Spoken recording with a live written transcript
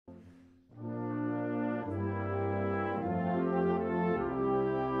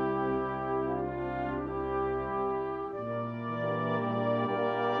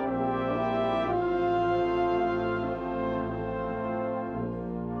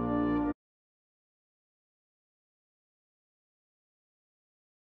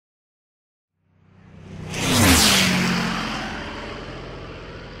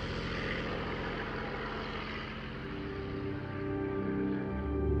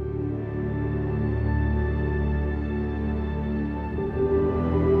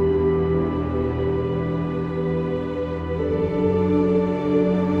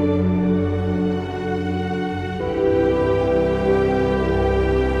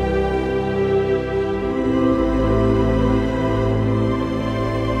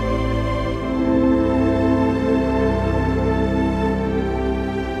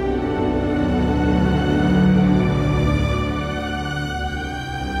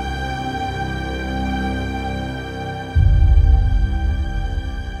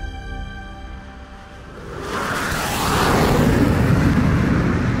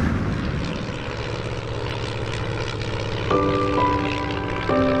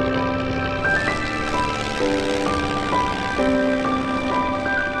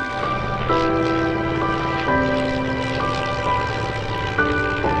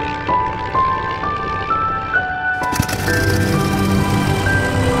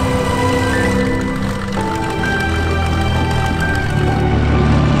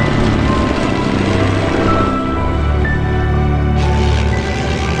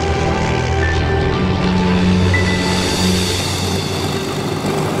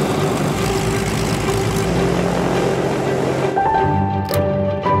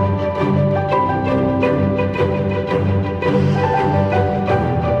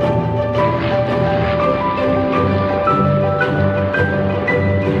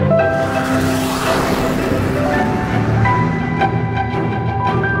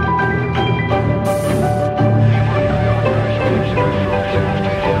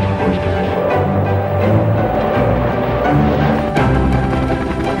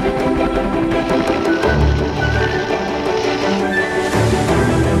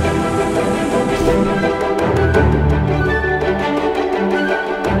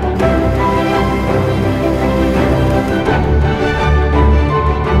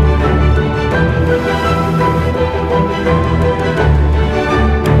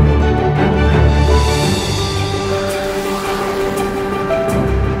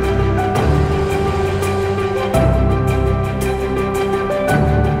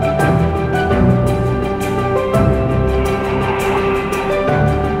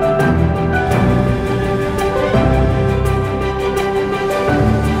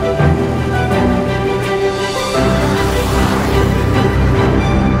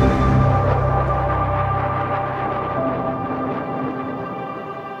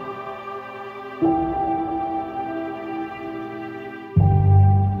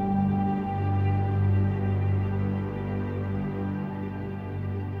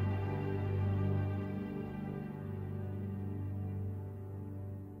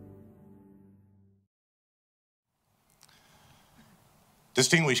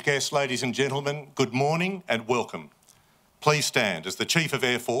Distinguished guests, ladies and gentlemen, good morning and welcome. Please stand as the Chief of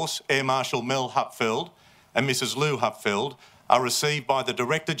Air Force, Air Marshal Mel Hupfeld, and Mrs. Lou Hupfeld are received by the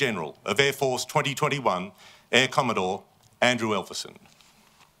Director General of Air Force 2021, Air Commodore Andrew Elferson.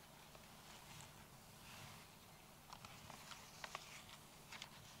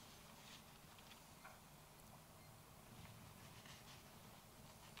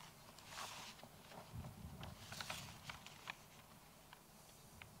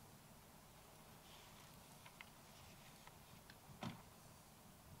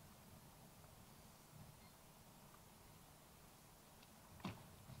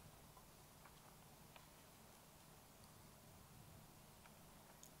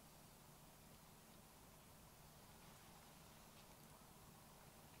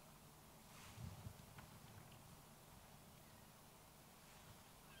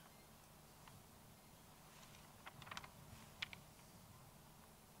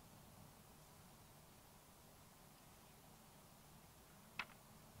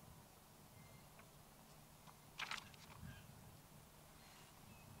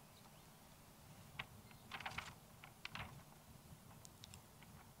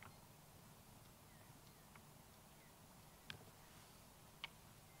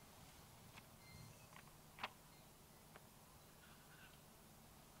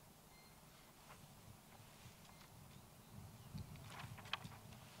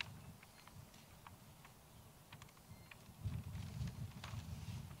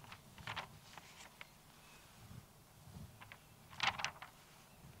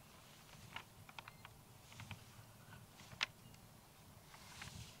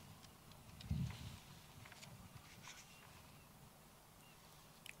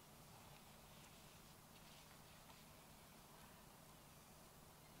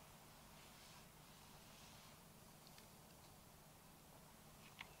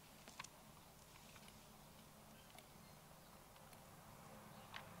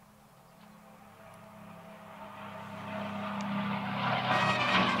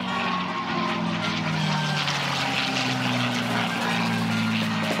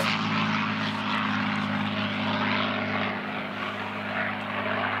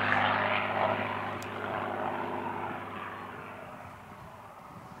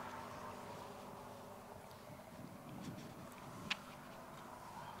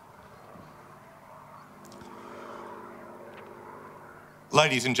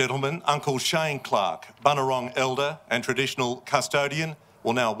 Ladies and gentlemen, Uncle Shane Clark, Bunurong Elder and Traditional Custodian,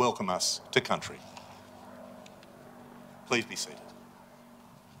 will now welcome us to country. Please be seated.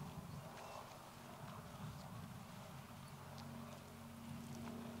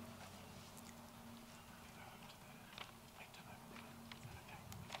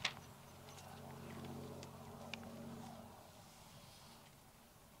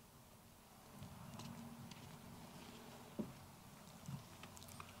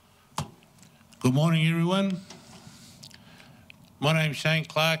 Good morning, everyone. My name's Shane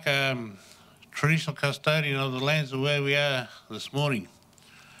Clark. I'm traditional custodian of the lands of where we are this morning,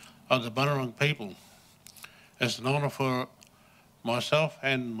 of the Bunurong people. It's an honour for myself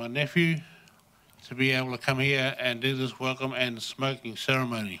and my nephew to be able to come here and do this welcome and smoking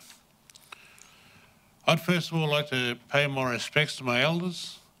ceremony. I'd first of all like to pay my respects to my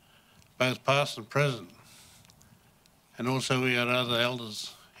elders, both past and present. And also we got other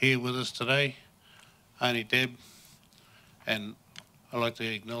elders here with us today, Auntie Deb, and I'd like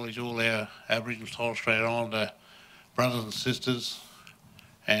to acknowledge all our Aboriginal and Torres Strait Islander brothers and sisters,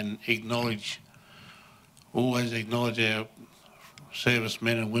 and always acknowledge our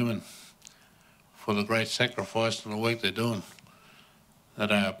servicemen and women for the great sacrifice and the work they're doing.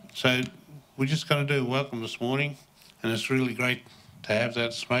 So we're just going to do a welcome this morning, and it's really great to have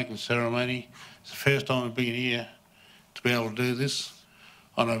that smoking ceremony. It's the first time I've been here to be able to do this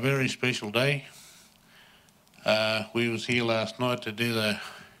on a very special day. We was here last night to do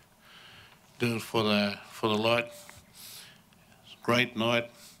it for the light. It's a great night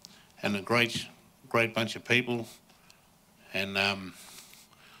and a great bunch of people. And I'd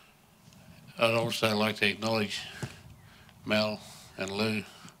also like to acknowledge Mel and Lou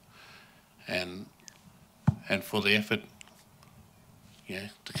and for the effort,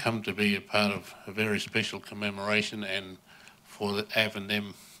 to come to be a part of a very special commemoration, and for having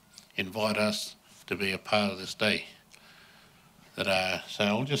them invite us to be a part of this day. So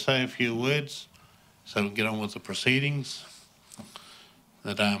I'll just say a few words so we can get on with the proceedings.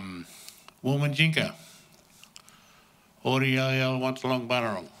 Woman Jinka, Ori Yayal wants along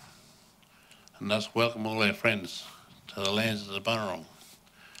Bunurong, and thus welcome all our friends to the lands of the Bunurong.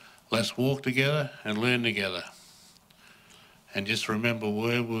 Let's walk together and learn together. And just remember,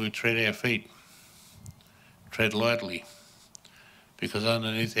 wherever we tread our feet, tread lightly, because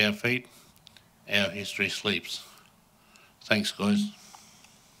underneath our feet, our history sleeps. Thanks, guys.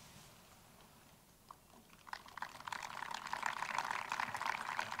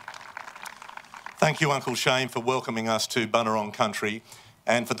 Thank you, Uncle Shane, for welcoming us to Bunurong country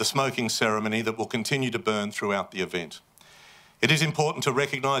and for the smoking ceremony that will continue to burn throughout the event. It is important to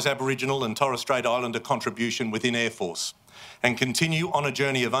recognise Aboriginal and Torres Strait Islander contribution within Air Force and continue on a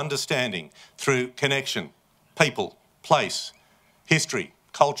journey of understanding through connection, people, place, history,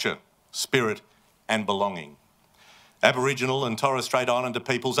 culture, spirit and belonging. Aboriginal and Torres Strait Islander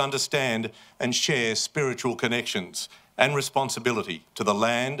peoples understand and share spiritual connections and responsibility to the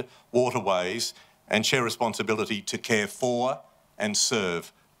land, waterways, and share responsibility to care for and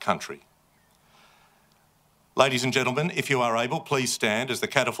serve country. Ladies and gentlemen, if you are able, please stand as the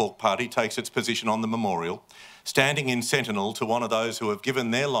catafalque party takes its position on the memorial, standing in sentinel to honour those who have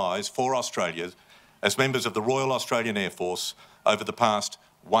given their lives for Australia as members of the Royal Australian Air Force over the past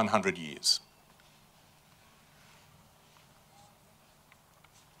 100 years.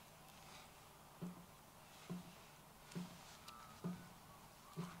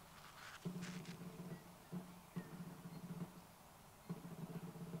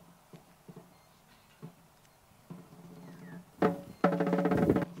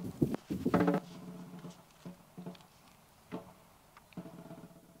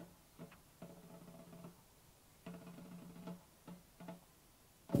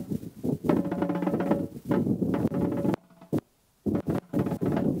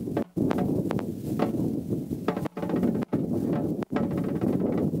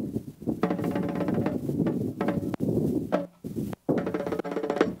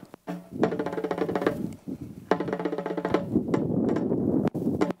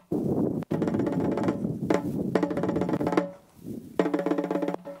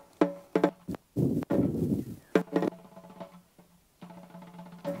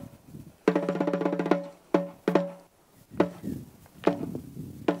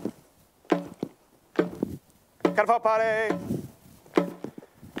 Catafalque party.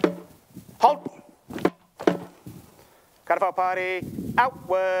 Halt. Catafalque party.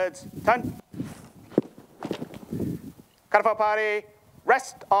 Outwards. Turn. Catafalque party.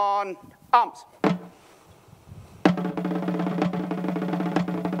 Rest on arms.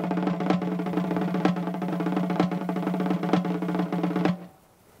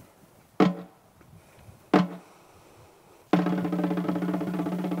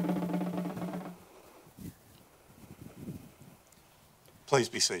 Please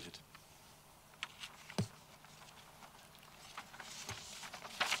be seated.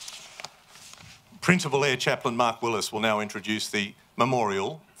 Principal Air Chaplain Mark Willis will now introduce the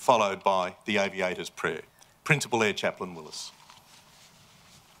memorial, followed by the aviators' prayer. Principal Air Chaplain Willis.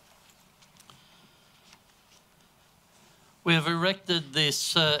 We have erected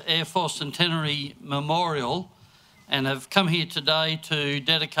this Air Force Centenary Memorial and have come here today to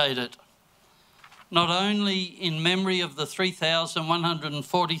dedicate it, not only in memory of the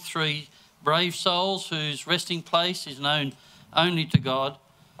 3,143 brave souls whose resting place is known only to God,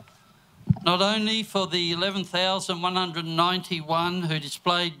 not only for the 11,191 who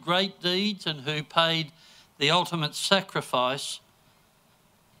displayed great deeds and who paid the ultimate sacrifice,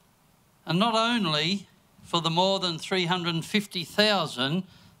 and not only for the more than 350,000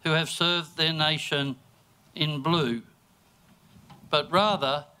 who have served their nation in blue, but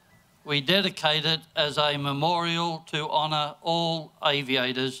rather we dedicate it as a memorial to honour all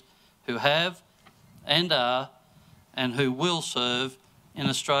aviators who have and are and who will serve in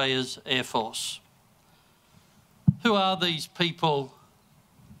Australia's Air Force. Who are these people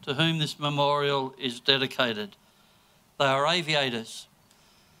to whom this memorial is dedicated? They are aviators.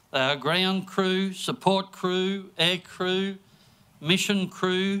 They are ground crew, support crew, air crew, mission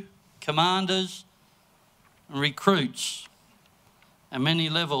crew, commanders, and recruits, and many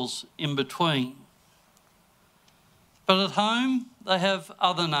levels in between. But at home, they have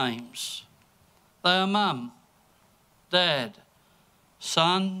other names. They are mum, dad,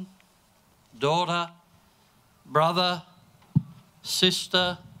 son, daughter, brother,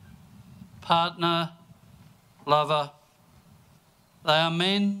 sister, partner, lover. They are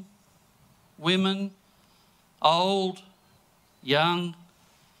men, women, old, young,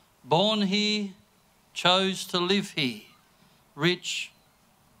 born here, chose to live here, rich,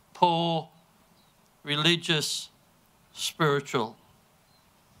 poor, religious, spiritual.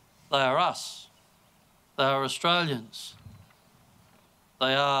 They are us. They are Australians.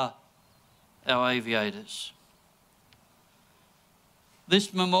 They are our aviators.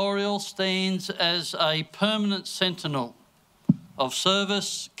 This memorial stands as a permanent sentinel of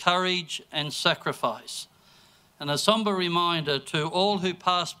service, courage and sacrifice, and a sombre reminder to all who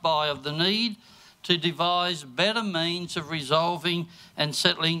pass by of the need to devise better means of resolving and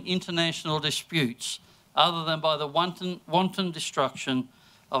settling international disputes other than by the wanton destruction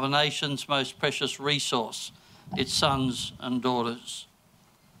of a nation's most precious resource, its sons and daughters.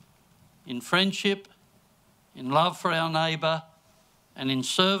 In friendship, in love for our neighbour, and in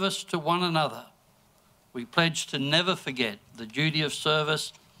service to one another, we pledge to never forget the duty of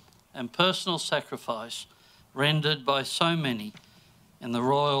service and personal sacrifice rendered by so many in the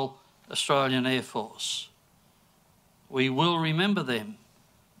Royal Australian Air Force. We will remember them,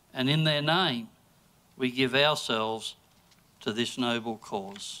 and in their name, we give ourselves to this noble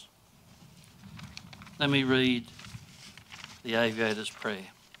cause. Let me read the Aviator's Prayer.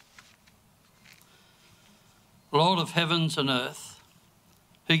 Lord of heavens and earth,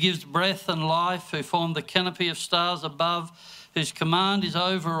 who gives breath and life, who formed the canopy of stars above, whose command is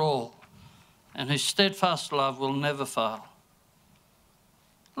over all, and whose steadfast love will never fail.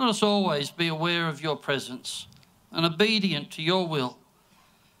 Let us always be aware of your presence and obedient to your will.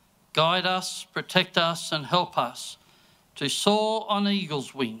 Guide us, protect us, and help us to soar on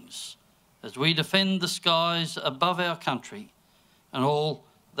eagle's wings as we defend the skies above our country and all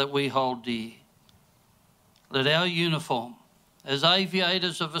that we hold dear. Let our uniform as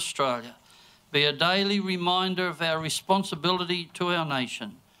aviators of Australia be a daily reminder of our responsibility to our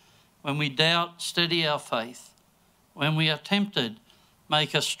nation. When we doubt, steady our faith. When we are tempted,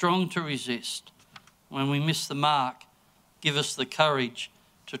 make us strong to resist. When we miss the mark, give us the courage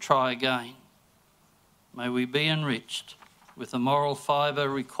to try again. May we be enriched with the moral fibre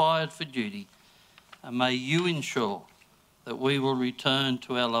required for duty, and may you ensure that we will return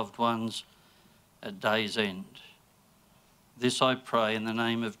to our loved ones at day's end. This I pray in the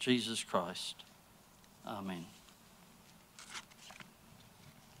name of Jesus Christ. Amen.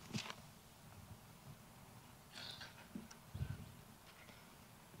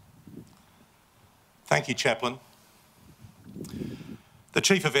 Thank you, Chaplain. The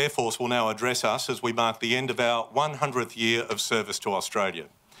Chief of Air Force will now address us as we mark the end of our 100th year of service to Australia.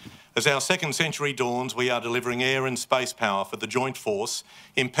 As our second century dawns, we are delivering air and space power for the joint force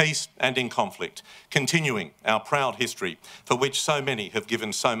in peace and in conflict, continuing our proud history for which so many have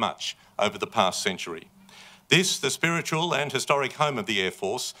given so much over the past century. This, the spiritual and historic home of the Air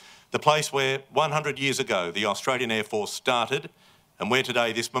Force, the place where 100 years ago the Australian Air Force started, and where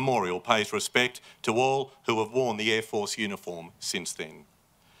today this memorial pays respect to all who have worn the Air Force uniform since then.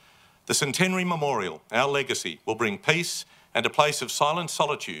 The Centenary Memorial, our legacy, will bring peace and a place of silent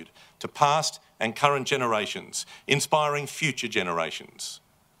solitude to past and current generations, inspiring future generations.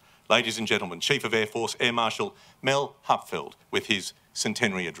 Ladies and gentlemen, Chief of Air Force Air Marshal Mel Hupfeld with his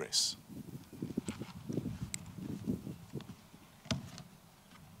centenary address.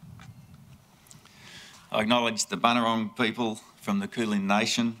 I acknowledge the Bunurong people from the Kulin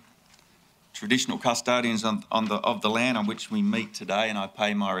Nation, traditional custodians of the land on which we meet today, and I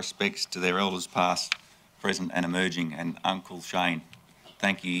pay my respects to their elders past, present and emerging, and Uncle Shane.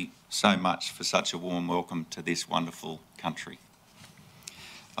 Thank you so much for such a warm welcome to this wonderful country.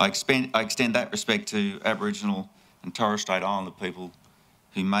 I extend that respect to Aboriginal and Torres Strait Islander people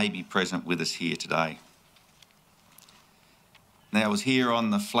who may be present with us here today. Now, I was here on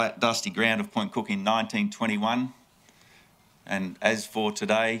the flat, dusty ground of Point Cook in 1921, and as for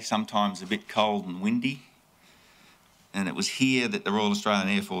today, sometimes a bit cold and windy, and it was here that the Royal Australian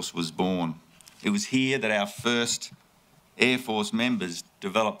Air Force was born. It was here that our first Air Force members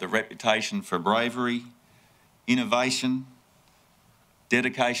developed a reputation for bravery, innovation,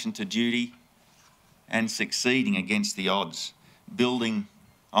 dedication to duty, and succeeding against the odds, building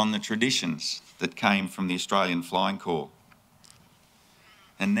on the traditions that came from the Australian Flying Corps.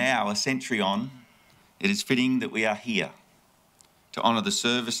 And now, a century on, it is fitting that we are here to honour the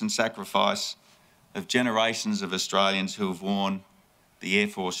service and sacrifice of generations of Australians who have worn the Air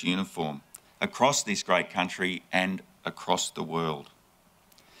Force uniform across this great country and across the world.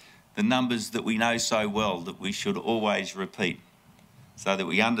 The numbers that we know so well that we should always repeat so that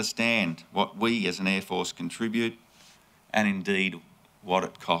we understand what we as an Air Force contribute and indeed what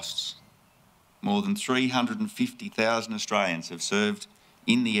it costs. More than 350,000 Australians have served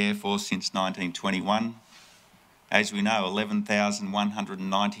in the Air Force since 1921. As we know,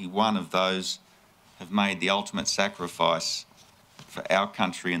 11,191 of those have made the ultimate sacrifice for our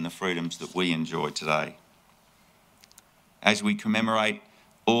country and the freedoms that we enjoy today. As we commemorate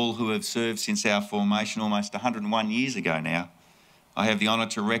all who have served since our formation almost 101 years ago now, I have the honour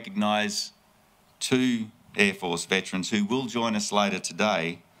to recognise 2 Air Force veterans who will join us later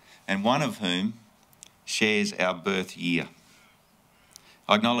today, and one of whom shares our birth year.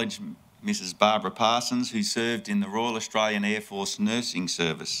 I acknowledge Mrs. Barbara Parsons, who served in the Royal Australian Air Force Nursing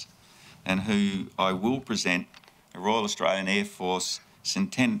Service and who I will present a Royal Australian Air Force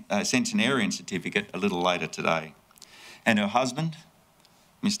Centenarian certificate a little later today. And her husband,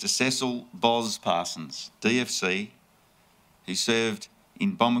 Mr. Cecil Boz Parsons, DFC, who served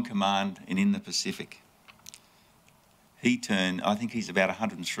in Bomber Command and in the Pacific. He turned, I think he's about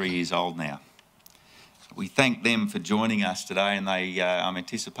 103 years old now. We thank them for joining us today, and I'm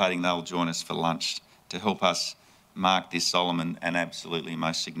anticipating they'll join us for lunch to help us mark this solemn and absolutely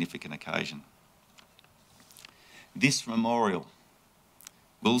most significant occasion. This memorial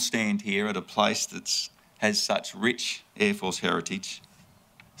will stand here at a place that has such rich Air Force heritage,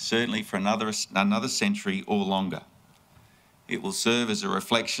 certainly for another century or longer. It will serve as a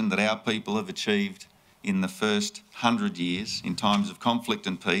reflection that our people have achieved in the first 100 years in times of conflict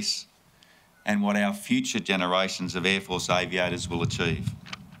and peace, and what our future generations of Air Force aviators will achieve.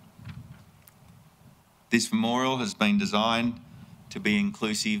 This memorial has been designed to be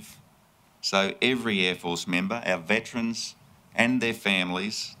inclusive so every Air Force member, our veterans and their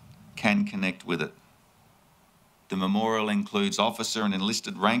families, can connect with it. The memorial includes officer and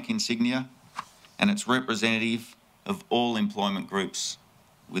enlisted rank insignia, and it's representative of all employment groups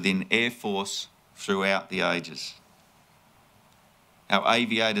within Air Force throughout the ages. Our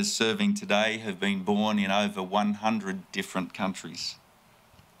aviators serving today have been born in over 100 different countries.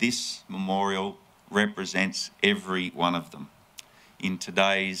 This memorial represents every one of them in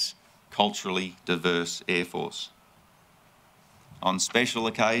today's culturally diverse Air Force. On special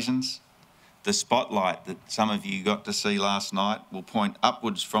occasions, the spotlight that some of you got to see last night will point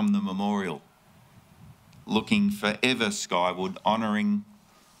upwards from the memorial, looking forever skyward, honouring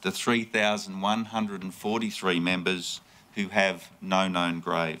the 3,143 members who have no known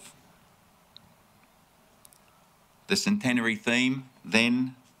grave. The centenary theme,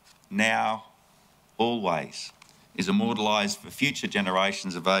 then, now, always, is immortalised for future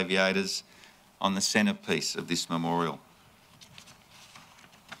generations of aviators on the centrepiece of this memorial.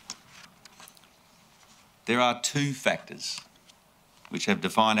 There are 2 factors which have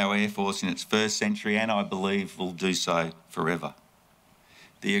defined our Air Force in its first century, and I believe will do so forever.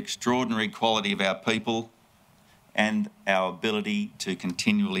 The extraordinary quality of our people and our ability to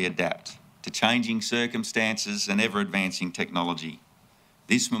continually adapt to changing circumstances and ever-advancing technology.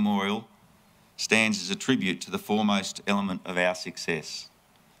 This memorial stands as a tribute to the foremost element of our success: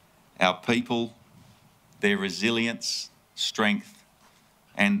 our people, their resilience, strength,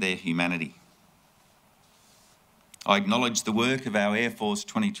 and their humanity. I acknowledge the work of our Air Force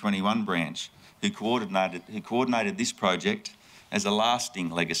 2021 branch, who coordinated this project as a lasting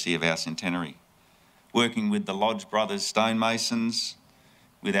legacy of our centenary, working with the Lodge Brothers stonemasons,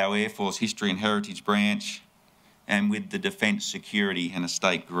 with our Air Force History and Heritage branch, and with the Defence Security and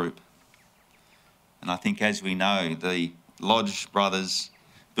Estate Group. And I think, as we know, the Lodge brothers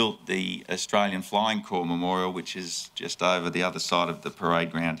built the Australian Flying Corps Memorial, which is just over the other side of the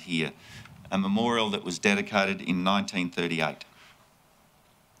parade ground here, a memorial that was dedicated in 1938.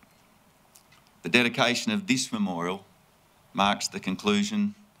 The dedication of this memorial marks the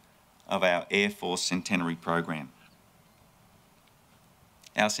conclusion of our Air Force Centenary program.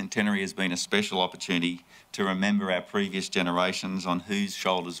 Our centenary has been a special opportunity to remember our previous generations on whose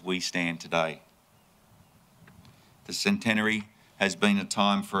shoulders we stand today. The centenary has been a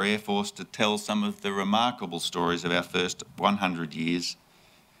time for Air Force to tell some of the remarkable stories of our first 100 years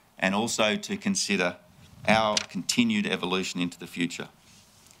and also to consider our continued evolution into the future.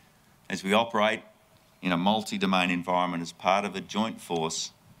 As we operate in a multi-domain environment as part of a joint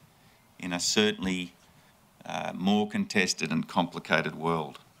force in a certainly more contested and complicated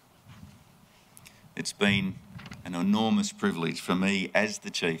world. It's been an enormous privilege for me as the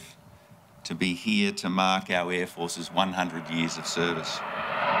Chief to be here to mark our Air Force's 100 years of service.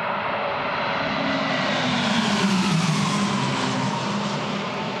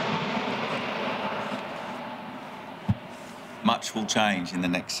 Much will change in the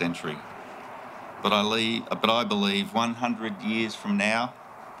next century, but I believe 100 years from now,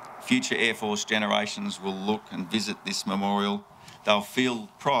 future Air Force generations will look and visit this memorial. They'll feel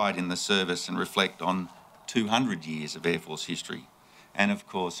pride in the service and reflect on 200 years of Air Force history and, of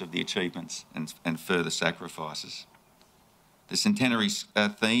course, of the achievements and further sacrifices. The centenary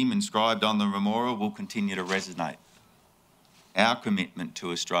theme inscribed on the memorial will continue to resonate. Our commitment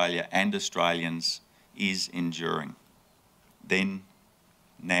to Australia and Australians is enduring. Then,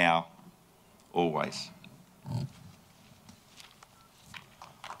 now, always.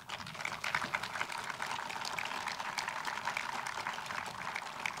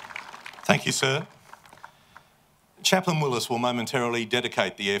 Thank you, sir. Chaplain Willis will momentarily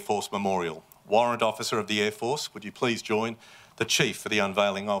dedicate the Air Force Memorial. Warrant Officer of the Air Force, would you please join the Chief for the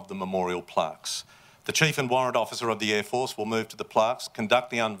unveiling of the memorial plaques? The Chief and Warrant Officer of the Air Force will move to the plaques,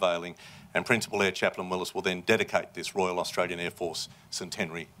 conduct the unveiling, and Principal Air Chaplain Willis will then dedicate this Royal Australian Air Force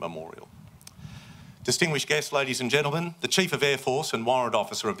Centenary Memorial. Distinguished guests, ladies and gentlemen, the Chief of Air Force and Warrant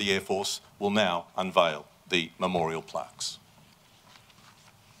Officer of the Air Force will now unveil the memorial plaques.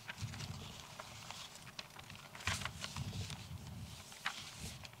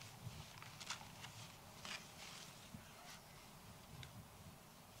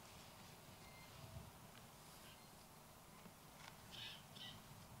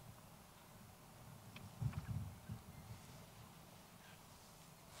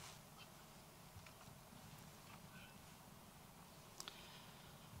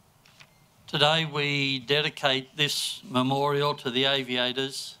 Today we dedicate this memorial to the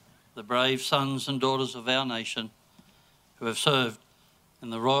aviators, the brave sons and daughters of our nation who have served in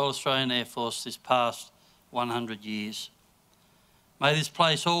the Royal Australian Air Force this past 100 years. May this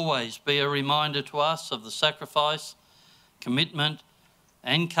place always be a reminder to us of the sacrifice, commitment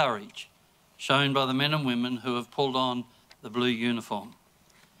and courage shown by the men and women who have pulled on the blue uniform.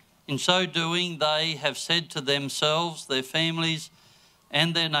 In so doing, they have said to themselves, their families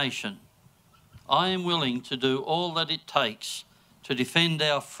and their nation, I am willing to do all that it takes to defend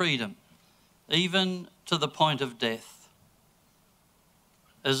our freedom, even to the point of death.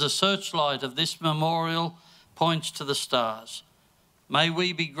 As the searchlight of this memorial points to the stars, may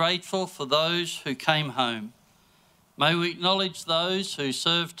we be grateful for those who came home. May we acknowledge those who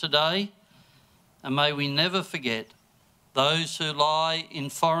serve today, and may we never forget those who lie in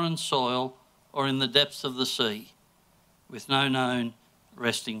foreign soil or in the depths of the sea, with no known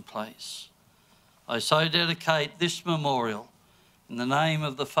resting place. I so dedicate this memorial in the name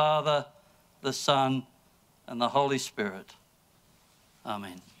of the Father, the Son, and the Holy Spirit.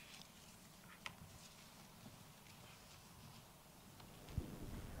 Amen.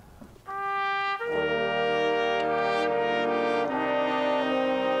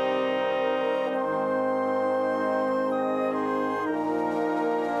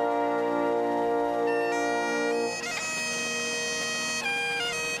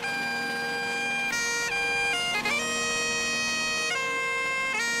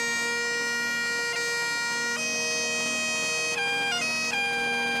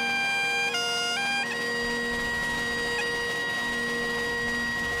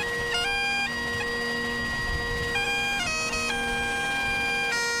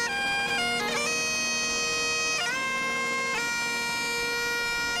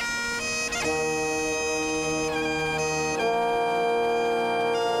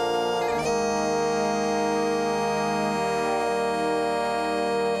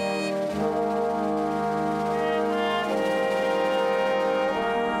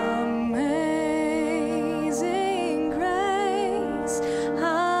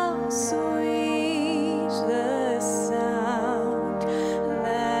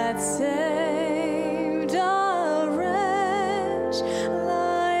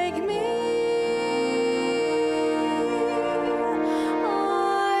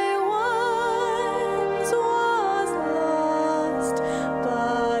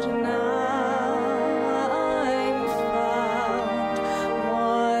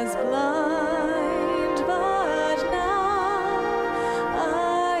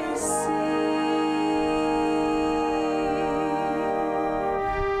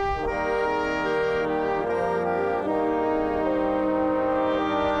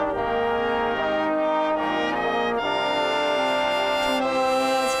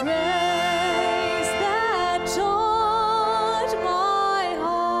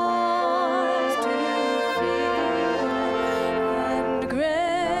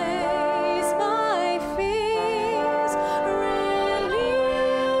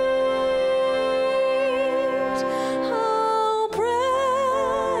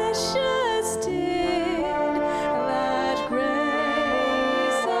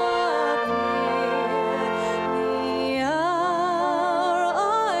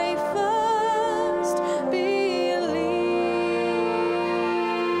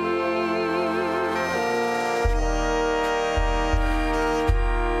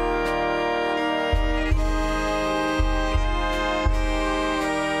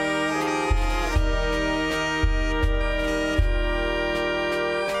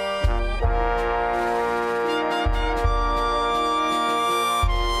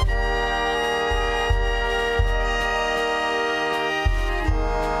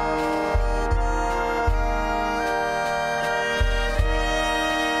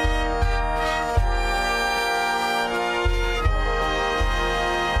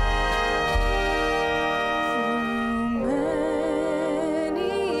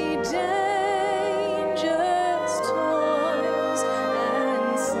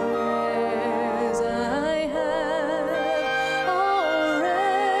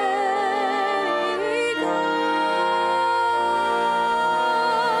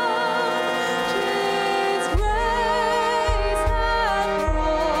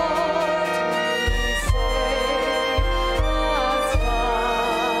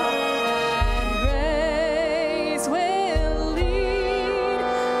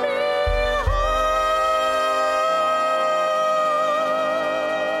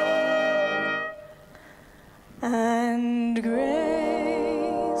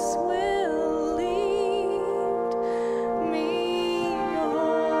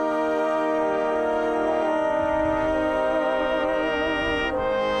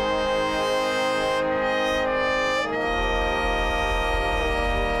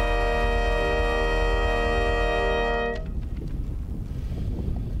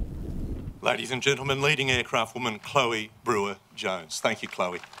 Ladies and gentlemen, leading aircraft woman Chloe Brewer-Jones. Thank you,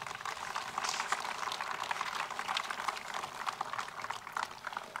 Chloe.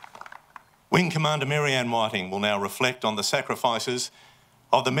 Wing Commander Mary Ann Whiting will now reflect on the sacrifices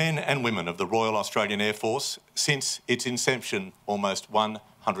of the men and women of the Royal Australian Air Force since its inception almost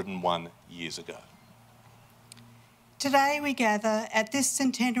 101 years ago. Today we gather at this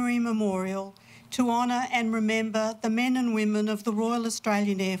Centenary Memorial to honour and remember the men and women of the Royal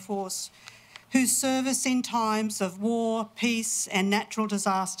Australian Air Force whose service in times of war, peace and natural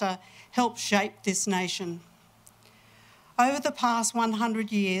disaster helped shape this nation. Over the past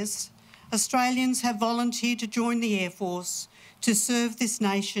 100 years, Australians have volunteered to join the Air Force to serve this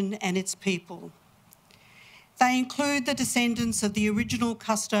nation and its people. They include the descendants of the original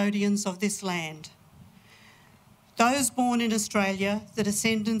custodians of this land, those born in Australia, the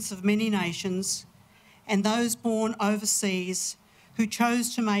descendants of many nations, and those born overseas who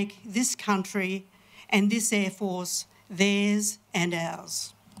chose to make this country and this Air Force theirs and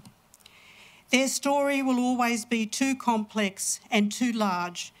ours. Their story will always be too complex and too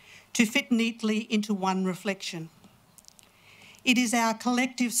large to fit neatly into one reflection. It is our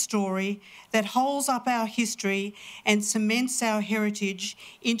collective story that holds up our history and cements our heritage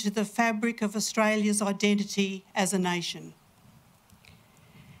into the fabric of Australia's identity as a nation.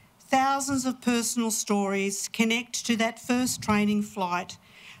 Thousands of personal stories connect to that first training flight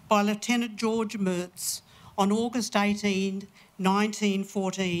by Lieutenant George Mertz on August 18,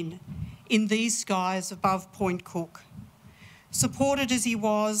 1914, in these skies above Point Cook. Supported as he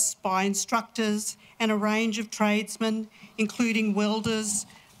was by instructors and a range of tradesmen, including welders,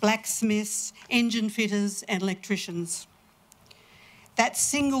 blacksmiths, engine fitters and electricians. That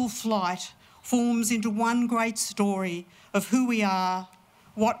single flight forms into one great story of who we are,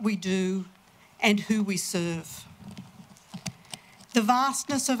 what we do and who we serve. The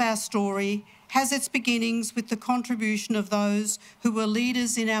vastness of our story has its beginnings with the contribution of those who were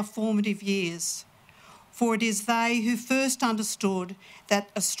leaders in our formative years, for it is they who first understood that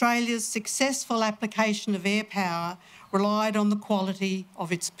Australia's successful application of air power relied on the quality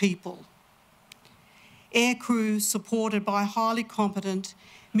of its people. Air crew supported by highly competent,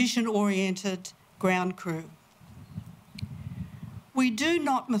 mission-oriented ground crew. We do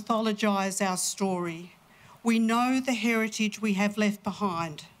not mythologise our story. We know the heritage we have left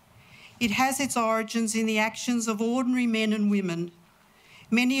behind. It has its origins in the actions of ordinary men and women,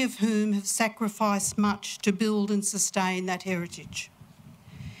 many of whom have sacrificed much to build and sustain that heritage,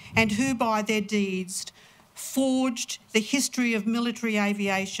 and who by their deeds forged the history of military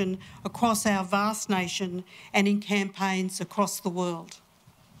aviation across our vast nation and in campaigns across the world.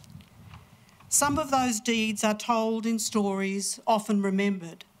 Some of those deeds are told in stories often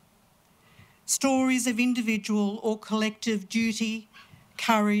remembered. Stories of individual or collective duty,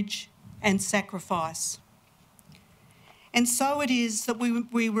 courage and sacrifice. And so it is that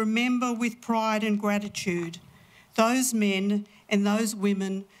we remember with pride and gratitude those men and those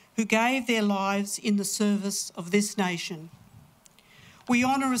women who gave their lives in the service of this nation. We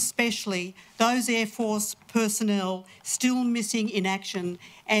honour especially those Air Force personnel still missing in action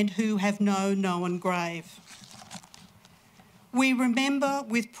and who have no known grave. We remember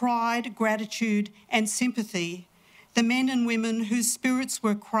with pride, gratitude and sympathy the men and women whose spirits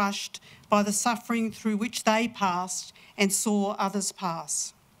were crushed by the suffering through which they passed and saw others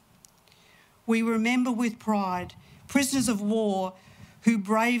pass. We remember with pride prisoners of war who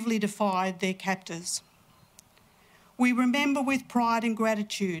bravely defied their captors. We remember with pride and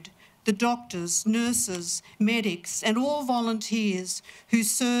gratitude the doctors, nurses, medics and all volunteers who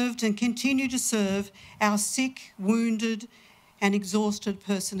served and continue to serve our sick, wounded and exhausted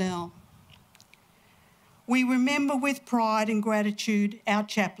personnel. We remember with pride and gratitude our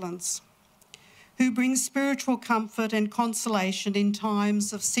chaplains, who bring spiritual comfort and consolation in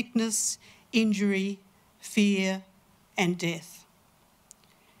times of sickness, injury, fear and death.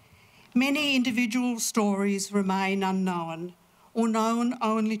 Many individual stories remain unknown or known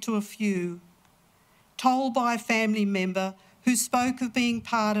only to a few, told by a family member who spoke of being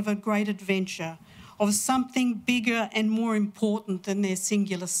part of a great adventure, of something bigger and more important than their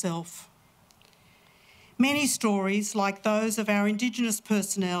singular self. Many stories, like those of our Indigenous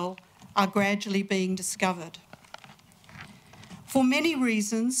personnel, are gradually being discovered. For many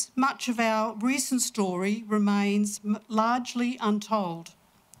reasons, much of our recent story remains largely untold.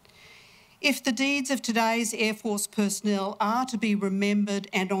 If the deeds of today's Air Force personnel are to be remembered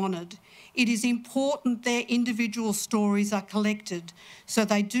and honoured, it is important their individual stories are collected so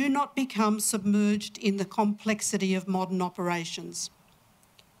they do not become submerged in the complexity of modern operations.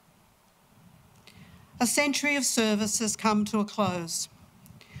 A century of service has come to a close.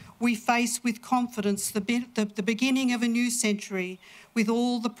 we face with confidence the beginning of a new century with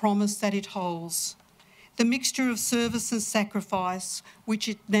all the promise that it holds. The mixture of service and sacrifice, which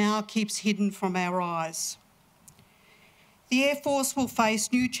it now keeps hidden from our eyes. The Air Force will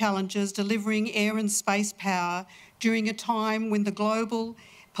face new challenges delivering air and space power during a time when the global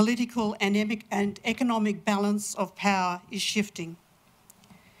political and economic balance of power is shifting.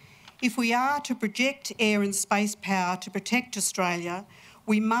 If we are to project air and space power to protect Australia,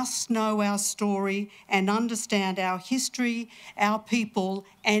 we must know our story and understand our history, our people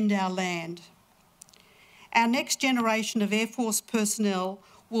and our land. Our next generation of Air Force personnel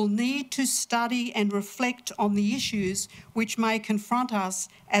will need to study and reflect on the issues which may confront us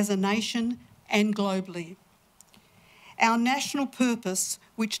as a nation and globally. Our national purpose,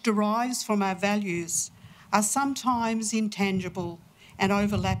 which derives from our values, are sometimes intangible and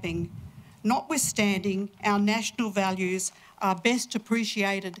overlapping. Notwithstanding, our national values are best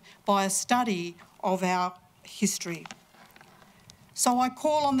appreciated by a study of our history. So I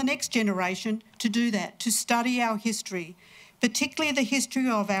call on the next generation to do that, to study our history, particularly the history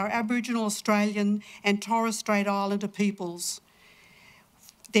of our Aboriginal, Australian and Torres Strait Islander peoples,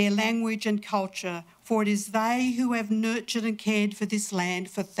 their language and culture, for it is they who have nurtured and cared for this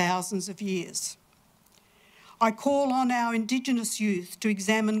land for thousands of years. I call on our Indigenous youth to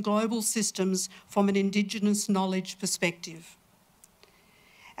examine global systems from an Indigenous knowledge perspective.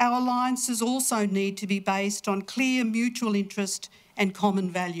 Our alliances also need to be based on clear mutual interest and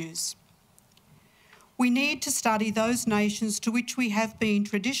common values. We need to study those nations to which we have been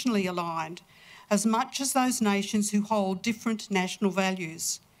traditionally aligned as much as those nations who hold different national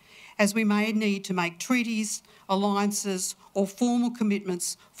values, as we may need to make treaties, alliances or formal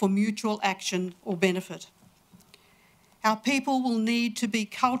commitments for mutual action or benefit. Our people will need to be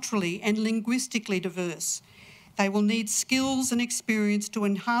culturally and linguistically diverse. They will need skills and experience to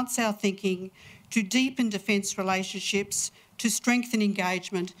enhance our thinking, to deepen defence relationships, to strengthen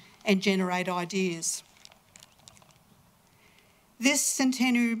engagement and generate ideas. This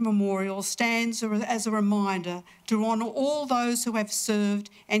Centenary Memorial stands as a reminder to honour all those who have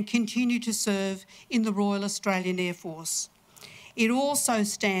served and continue to serve in the Royal Australian Air Force. It also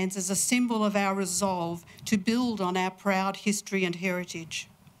stands as a symbol of our resolve to build on our proud history and heritage.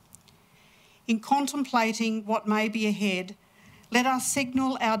 In contemplating what may be ahead, let us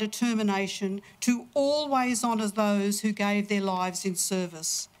signal our determination to always honour those who gave their lives in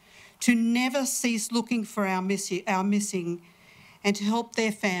service, to never cease looking for our missing, and to help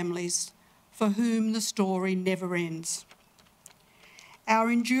their families, for whom the story never ends. Our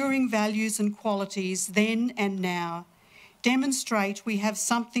enduring values and qualities then and now demonstrate we have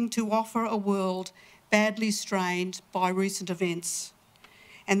something to offer a world badly strained by recent events,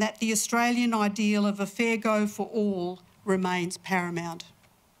 and that the Australian ideal of a fair go for all remains paramount.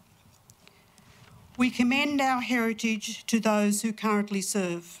 We commend our heritage to those who currently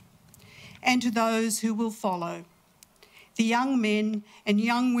serve and to those who will follow, the young men and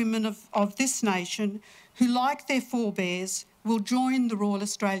young women of this nation who, like their forebears, will join the Royal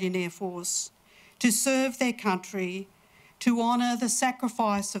Australian Air Force to serve their country, to honour the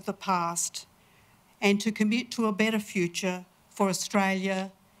sacrifice of the past and to commit to a better future for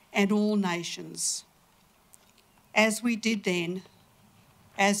Australia and all nations. As we did then,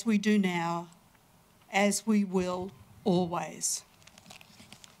 as we do now, as we will always.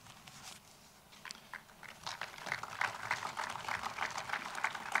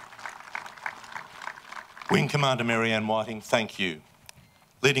 Wing Commander Mary Ann Whiting, thank you.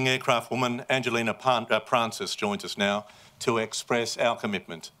 Leading aircraft woman Angelina Prancis joins us now to express our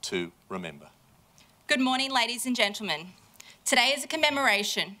commitment to remember. Good morning, ladies and gentlemen. Today is a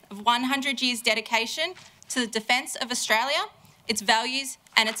commemoration of 100 years dedication to the defence of Australia, its values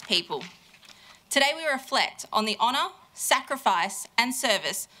and its people. Today we reflect on the honour, sacrifice and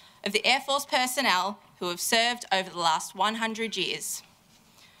service of the Air Force personnel who have served over the last 100 years.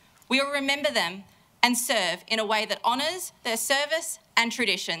 We will remember them and serve in a way that honours their service and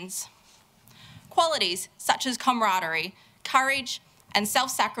traditions. Qualities such as camaraderie, courage and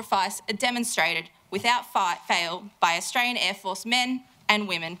self-sacrifice are demonstrated without fail by Australian Air Force men and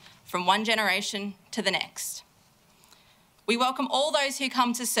women from one generation to the next. We welcome all those who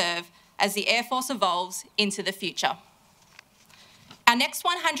come to serve as the Air Force evolves into the future. Our next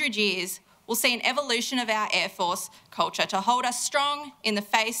 100 years will see an evolution of our Air Force culture to hold us strong in the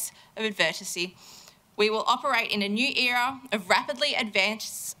face of adversity. We will operate in a new era of rapidly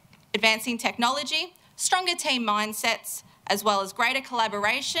advancing technology, stronger team mindsets, as well as greater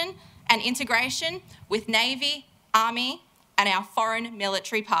collaboration and integration with Navy, Army, and our foreign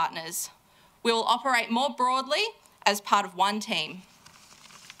military partners. We will operate more broadly as part of one team.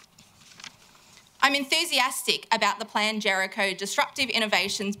 I'm enthusiastic about the Plan Jericho Disruptive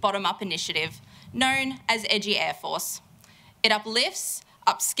Innovations Bottom-Up Initiative, known as Edgy Air Force. It uplifts,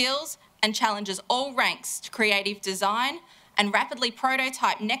 upskills, and challenges all ranks to creative design and rapidly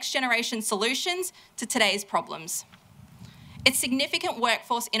prototype next-generation solutions to today's problems. Its significant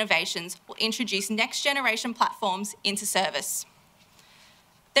workforce innovations will introduce next-generation platforms into service.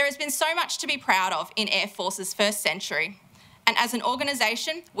 There has been so much to be proud of in Air Force's first century, and as an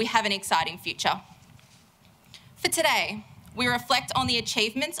organisation, we have an exciting future. For today, we reflect on the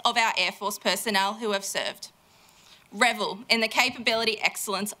achievements of our Air Force personnel who have served, revel in the capability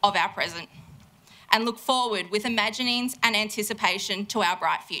excellence of our present, and look forward with imaginings and anticipation to our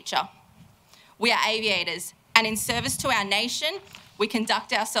bright future. We are aviators, and in service to our nation, we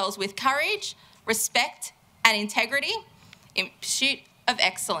conduct ourselves with courage, respect, and integrity in pursuit of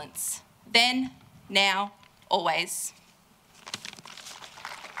excellence. Then, now, always.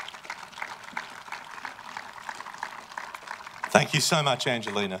 Thank you so much,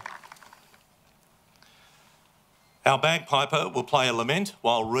 Angelina. Our bagpiper will play a lament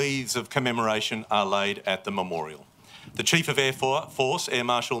while wreaths of commemoration are laid at the memorial. The Chief of Air Force, Air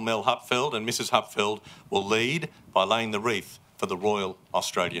Marshal Mel Hupfeld, and Mrs Hupfeld will lead by laying the wreath for the Royal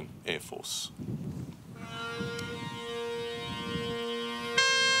Australian Air Force.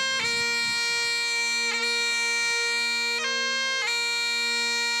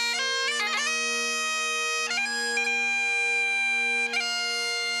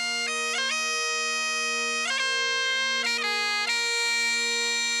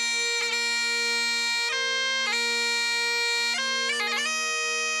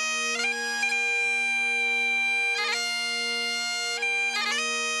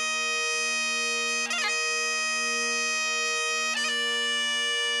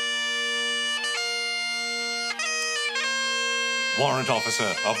 Warrant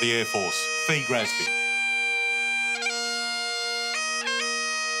Officer of the Air Force, Fee Grasby.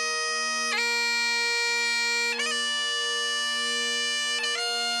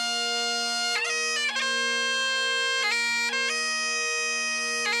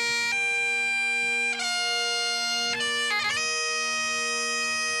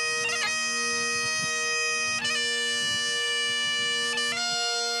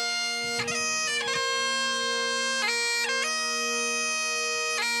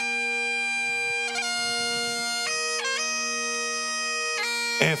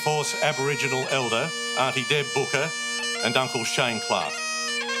 Air Force Aboriginal Elder, Auntie Deb Booker and Uncle Shane Clark.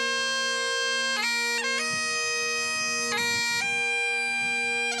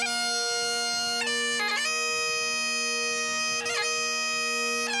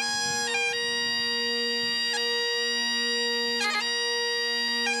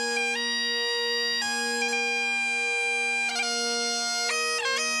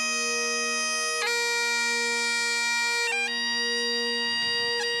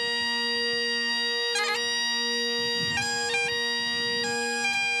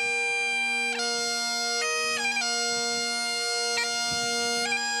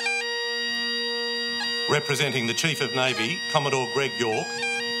 Representing the Chief of Navy, Commodore Greg York.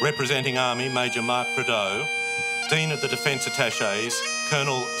 Representing Army, Major Mark Prideaux. Dean of the Defence Attachés,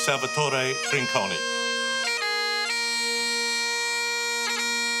 Colonel Salvatore Trinconi.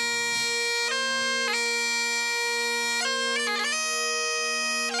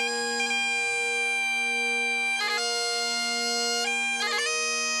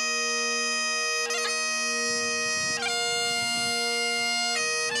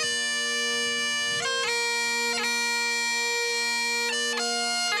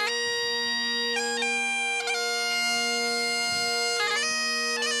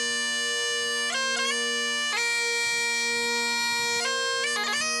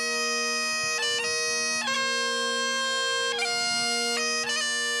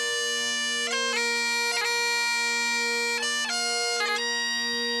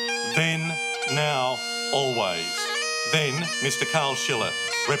 Then, now, always. Then, Mr. Carl Schiller,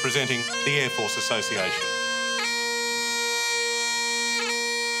 representing the Air Force Association.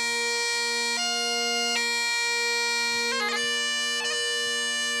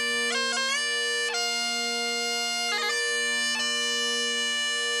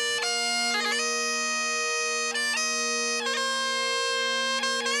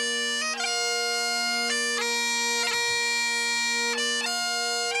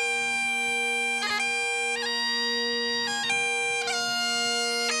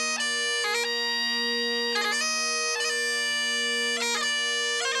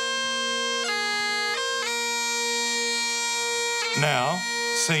 Now,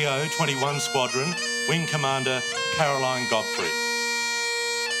 CO 21 Squadron, Wing Commander Caroline Godfrey.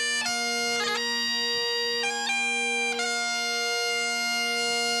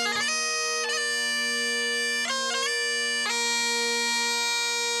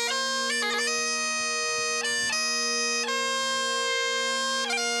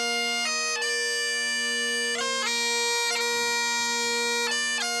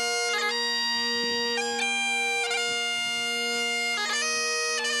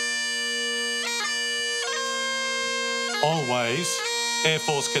 Always, Air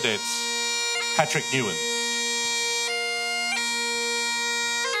Force Cadets, Patrick Newen.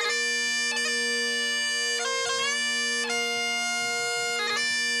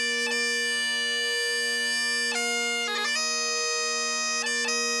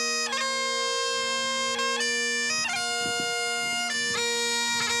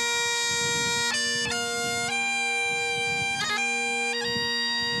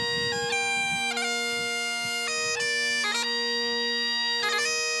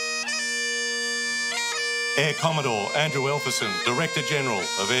 Air Commodore Andrew Elferson, Director General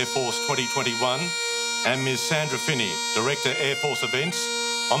of Air Force 2021, and Ms Sandra Finney, Director Air Force Events,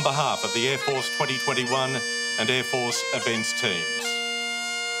 on behalf of the Air Force 2021 and Air Force Events teams.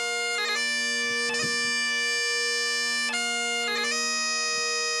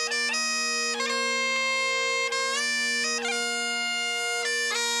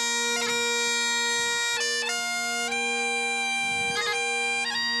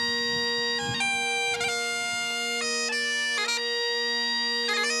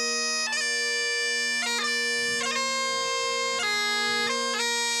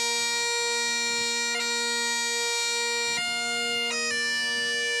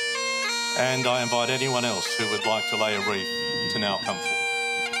 And I invite anyone else who would like to lay a wreath to now come forward.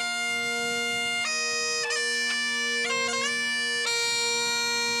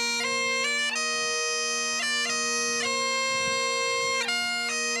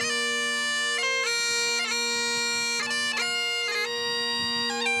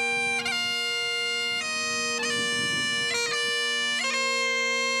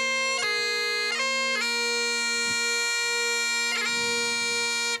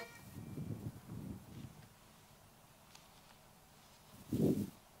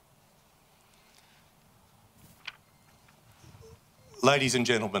 Ladies and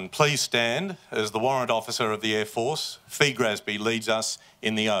gentlemen, please stand as the Warrant Officer of the Air Force, Fee Grasby, leads us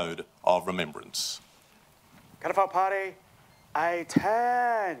in the Ode of Remembrance. Catapult party,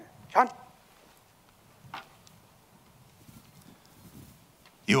 A10.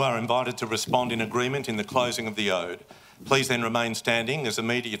 You are invited to respond in agreement in the closing of the Ode. Please then remain standing as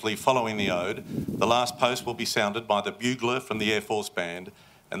immediately following the Ode, the last post will be sounded by the bugler from the Air Force Band,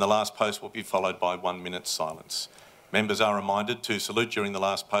 and the last post will be followed by 1 minute's silence. Members are reminded to salute during the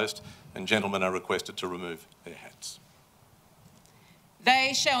last post, and gentlemen are requested to remove their hats.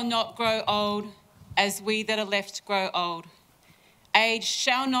 They shall not grow old as we that are left grow old. Age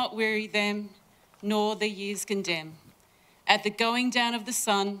shall not weary them, nor the years condemn. At the going down of the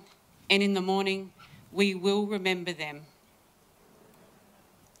sun and in the morning, we will remember them,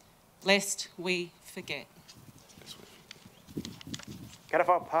 lest we forget.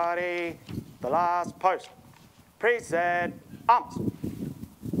 Catapult party, the last post. Present arms.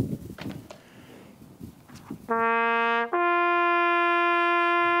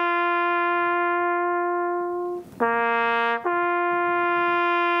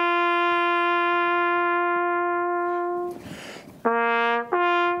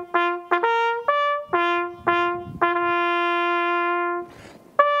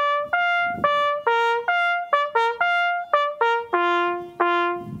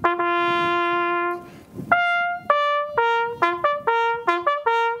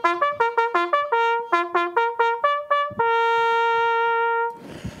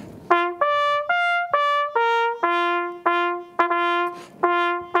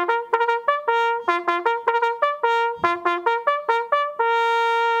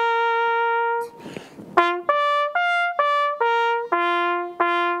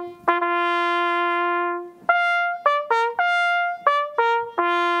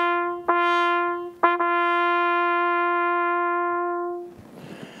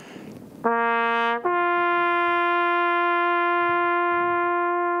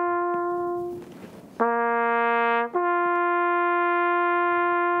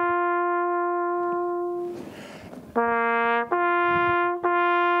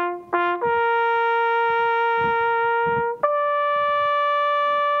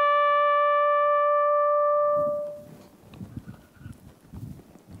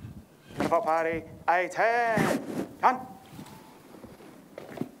 Party, A10. Done.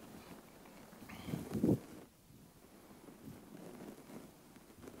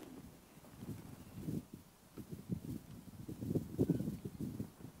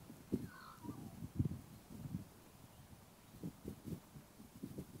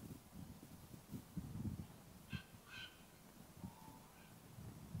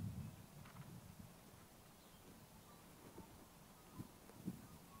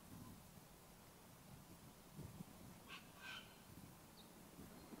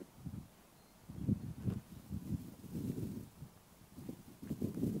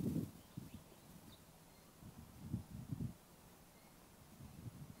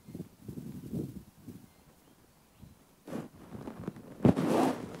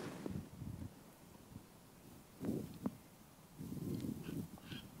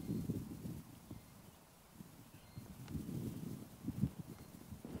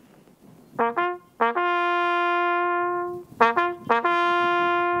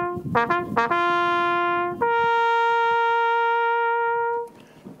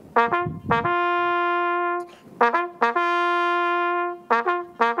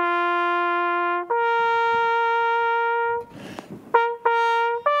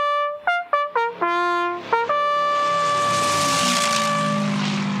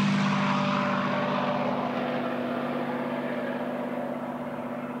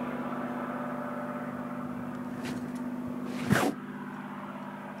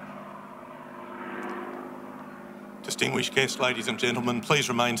 Distinguished guests, ladies and gentlemen, please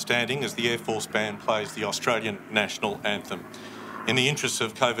remain standing as the Air Force Band plays the Australian National Anthem. In the interests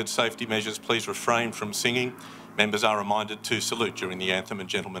of COVID safety measures, please refrain from singing. Members are reminded to salute during the anthem and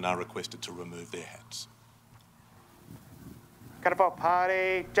gentlemen are requested to remove their hats. Catapult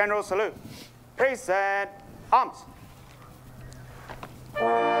party, general salute. Present, arms.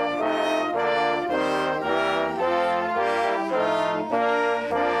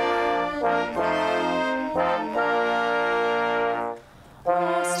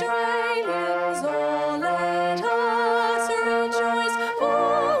 Australians, all let us rejoice,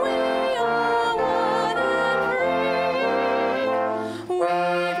 for we are one and free.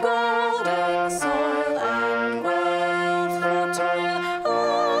 We've golden soil and wealth for toil,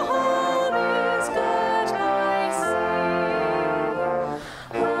 our home is good, I see.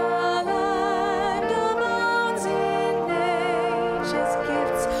 Our land abounds in nature's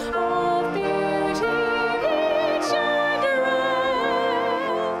gifts of beauty, rich and rare.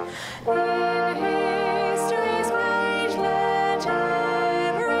 In history's page, let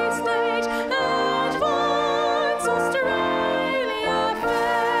every state advance Australia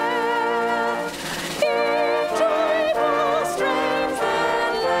fair. In joyful strains,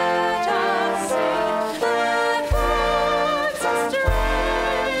 then let us sing, advance Australia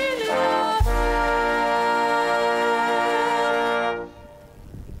fair.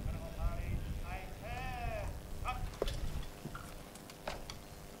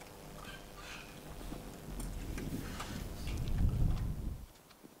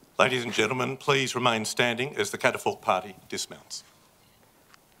 Ladies and gentlemen, please remain standing as the catapult party dismounts.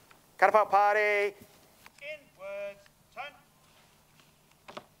 Catapult party, inwards, turn.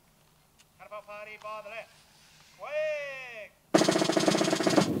 Catapult party by the left. Quick!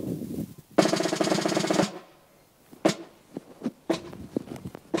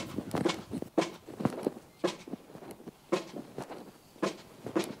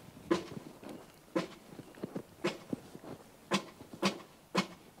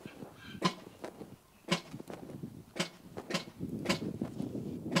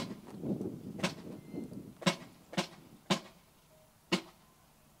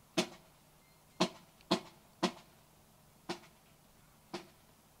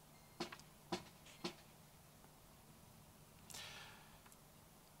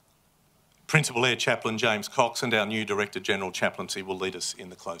 Principal Air Chaplain James Cox and our new Director General Chaplaincy will lead us in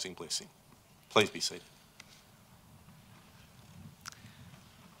the closing blessing. Please be seated.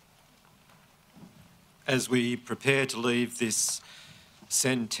 As we prepare to leave this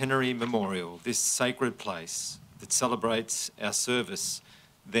Centenary Memorial, this sacred place that celebrates our service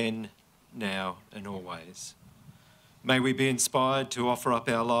then, now and always, may we be inspired to offer up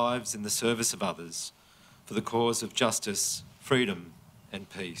our lives in the service of others for the cause of justice, freedom and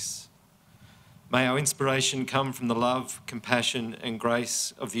peace. May our inspiration come from the love, compassion and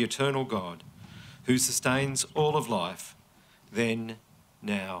grace of the eternal God who sustains all of life then,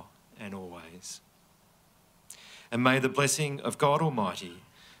 now and always. And may the blessing of God Almighty,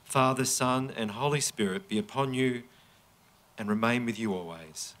 Father, Son and Holy Spirit be upon you and remain with you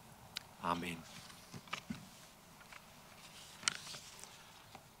always. Amen.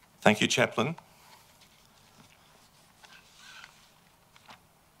 Thank you, Chaplain.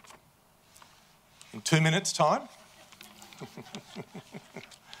 In 2 minutes' time.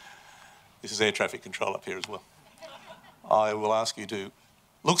 This is air traffic control up here as well. I will ask you to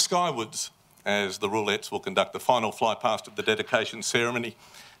look skywards as the Roulettes will conduct the final flight past of the dedication ceremony.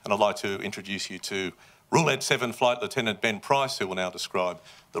 And I'd like to introduce you to Roulette 7 Flight Lieutenant Ben Price, who will now describe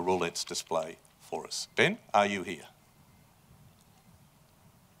the Roulettes display for us. Ben, are you here?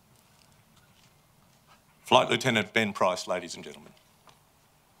 Flight Lieutenant Ben Price, ladies and gentlemen.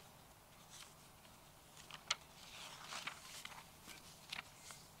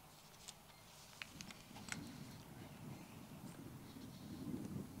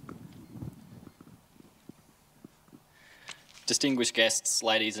 Distinguished guests,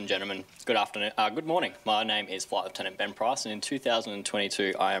 ladies and gentlemen, good afternoon. Good morning. My name is Flight Lieutenant Ben Price, and in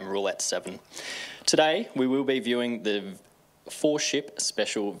 2022, I am Roulette 7. Today, we will be viewing the 4-ship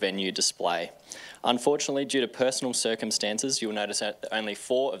special venue display. Unfortunately, due to personal circumstances, you'll notice that only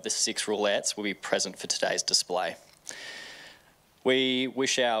 4 of the 6 Roulettes will be present for today's display. We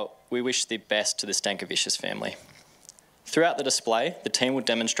wish the best to the Stankovičius family. Throughout the display, the team will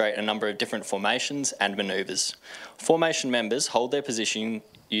demonstrate a number of different formations and manoeuvres. Formation members hold their position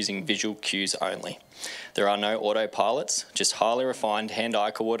using visual cues only. There are no autopilots, just highly refined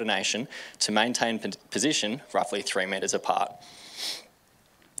hand-eye coordination to maintain position roughly 3 metres apart.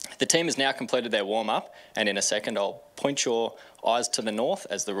 The team has now completed their warm-up, and in a second I'll point your eyes to the north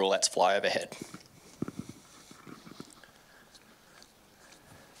as the roulettes fly overhead.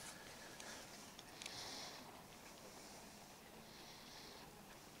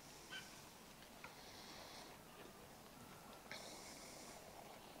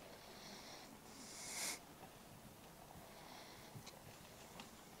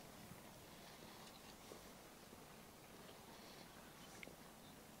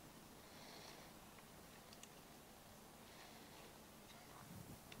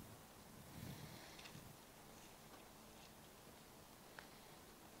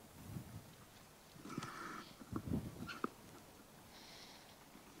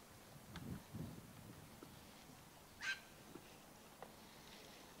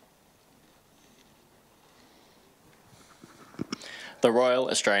 The Royal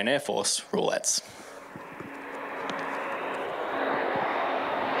Australian Air Force roulettes.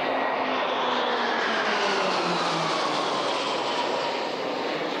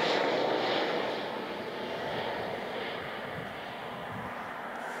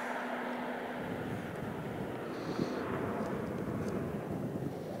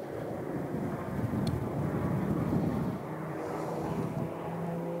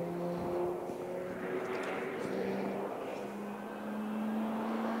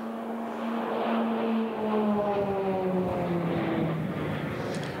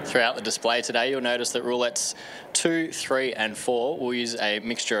 Throughout the display today, you'll notice that roulettes 2, 3 and 4 will use a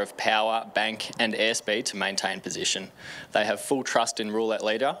mixture of power, bank and airspeed to maintain position. They have full trust in roulette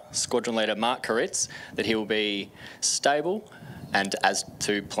leader, Squadron Leader Mark Koritz, that he will be stable and as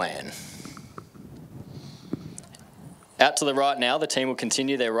to plan. Out to the right now, the team will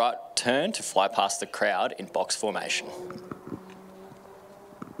continue their right turn to fly past the crowd in box formation.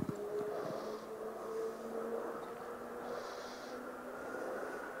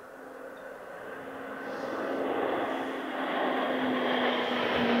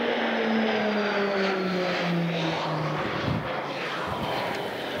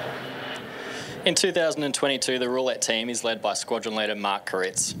 In 2022, the roulette team is led by Squadron Leader Mark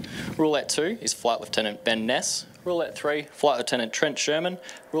Koritz. Roulette 2 is Flight Lieutenant Ben Ness. Roulette 3, Flight Lieutenant Trent Sherman.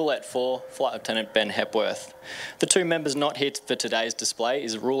 Roulette 4, Flight Lieutenant Ben Hepworth. The two members not here for today's display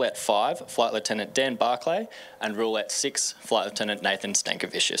is Roulette 5, Flight Lieutenant Dan Barclay, and Roulette 6, Flight Lieutenant Nathan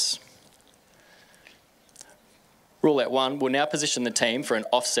Stankovičius. Roulette 1 will now position the team for an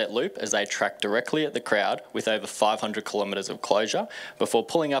offset loop as they track directly at the crowd with over 500 kilometres of closure before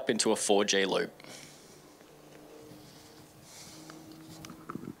pulling up into a 4G loop.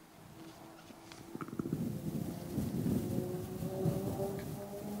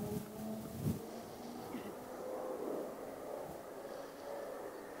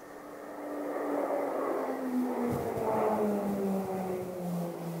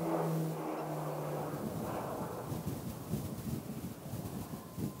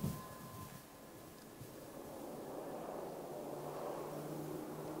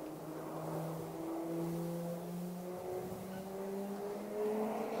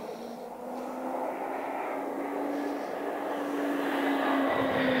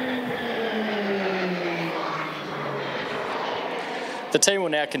 The team will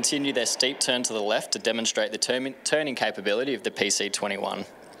now continue their steep turn to the left to demonstrate the turning capability of the PC-21.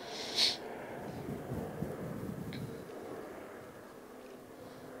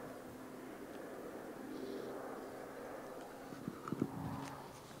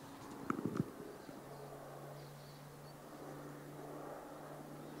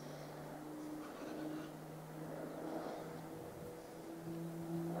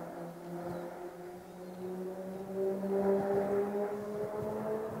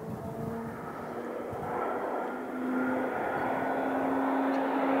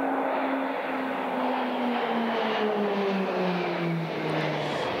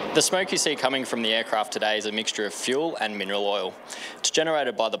 The smoke you see coming from the aircraft today is a mixture of fuel and mineral oil. It's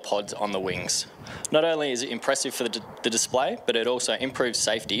generated by the pods on the wings. Not only is it impressive for the display, but it also improves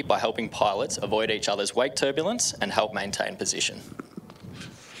safety by helping pilots avoid each other's wake turbulence and help maintain position.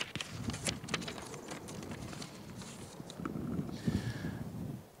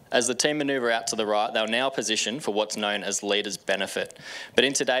 As the team manoeuvre out to the right, they'll now position for what's known as leader's benefit. But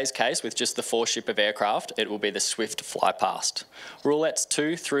in today's case, with just the 4 ship of aircraft, it will be the swift fly past. Roulettes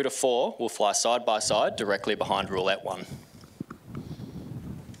 2 through to 4 will fly side by side directly behind roulette 1.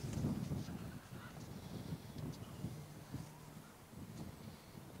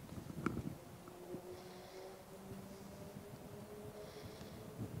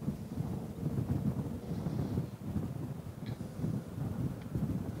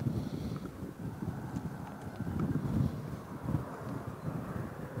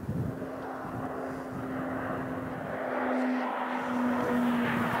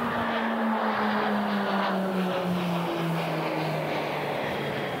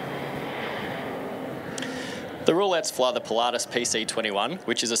 The Roulettes fly the Pilatus PC-21,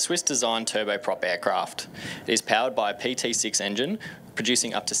 which is a Swiss-designed turboprop aircraft. It is powered by a PT6 engine,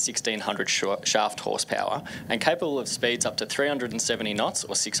 producing up to 1,600 shaft horsepower and capable of speeds up to 370 knots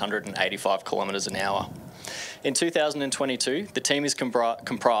or 685 kilometres an hour. In 2022, the team is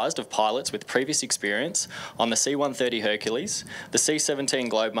comprised of pilots with previous experience on the C-130 Hercules, the C-17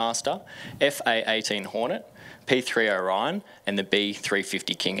 Globemaster, FA-18 Hornet, P-3 Orion and the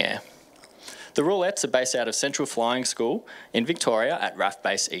B-350 King Air. The Roulettes are based out of Central Flying School in Victoria at RAAF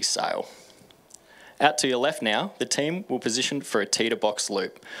Base East Sale. Out to your left now, the team will position for a teeter box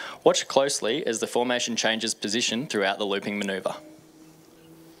loop. Watch closely as the formation changes position throughout the looping manoeuvre.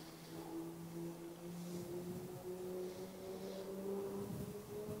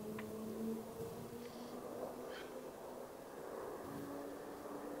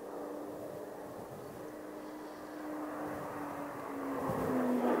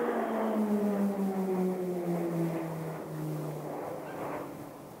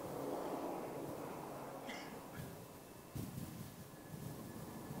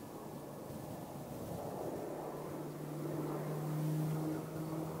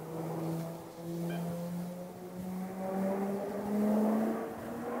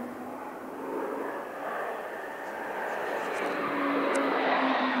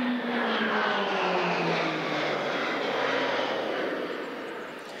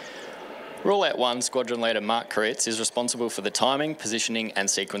 Roulette 1 Squadron Leader Mark Karitz is responsible for the timing, positioning and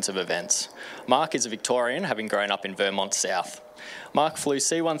sequence of events. Mark is a Victorian, having grown up in Vermont South. Mark flew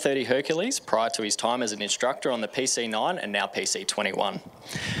C-130 Hercules prior to his time as an instructor on the PC-9 and now PC-21.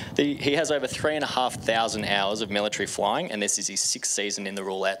 He has over 3,500 hours of military flying, and this is his 6th season in the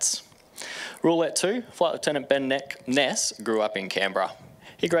Roulettes. Roulette 2, Flight Lieutenant Ben Ness grew up in Canberra.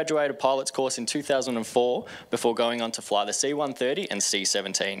 He graduated pilot's course in 2004 before going on to fly the C-130 and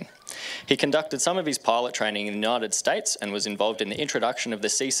C-17. He conducted some of his pilot training in the United States and was involved in the introduction of the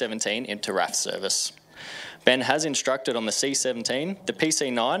C-17 into RAAF service. Ben has instructed on the C-17, the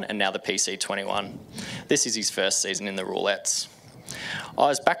PC-9 and now the PC-21. This is his 1st season in the Roulettes.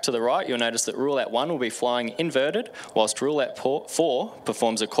 Eyes back to the right, you'll notice that Roulette 1 will be flying inverted, whilst Roulette 4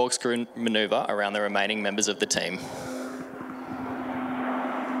 performs a corkscrew manoeuvre around the remaining members of the team.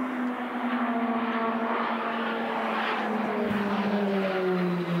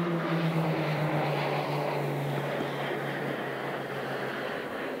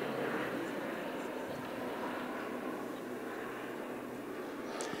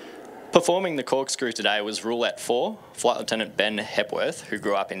 Performing the corkscrew today was Roulette 4, Flight Lieutenant Ben Hepworth, who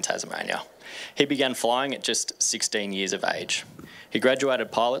grew up in Tasmania. He began flying at just 16 years of age. He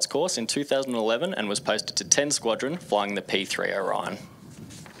graduated pilot's course in 2011 and was posted to 10 Squadron, flying the P-3 Orion.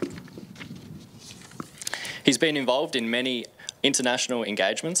 He's been involved in many international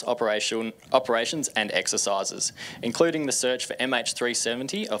engagements, operations and exercises, including the search for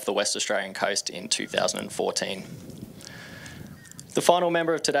MH370 off the West Australian coast in 2014. The final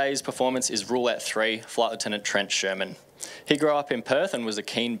member of today's performance is Roulette 3, Flight Lieutenant Trent Sherman. He grew up in Perth and was a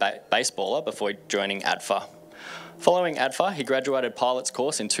keen baseballer before joining ADFA. Following ADFA, he graduated pilot's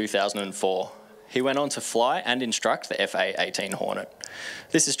course in 2004. He went on to fly and instruct the FA-18 Hornet.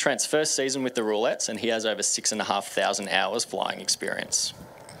 This is Trent's 1st season with the Roulettes and he has over 6,500 hours flying experience.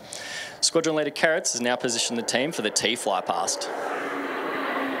 Squadron Leader Karitz has now positioned the team for the T fly past.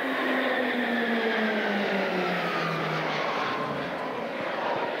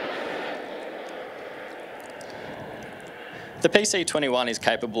 The PC-21 is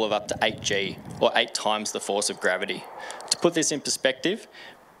capable of up to 8G, or 8 times the force of gravity. To put this in perspective,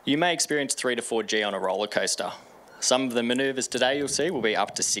 you may experience 3 to 4G on a roller coaster. Some of the manoeuvres today you'll see will be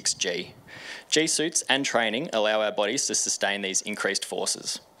up to 6G. G-suits and training allow our bodies to sustain these increased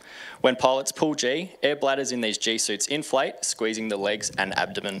forces. When pilots pull G, air bladders in these G-suits inflate, squeezing the legs and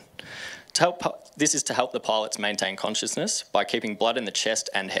abdomen. This is to help the pilots maintain consciousness by keeping blood in the chest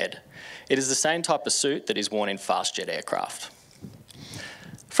and head. It is the same type of suit that is worn in fast jet aircraft.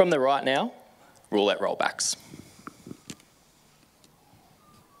 From the right now, Roulette rollbacks.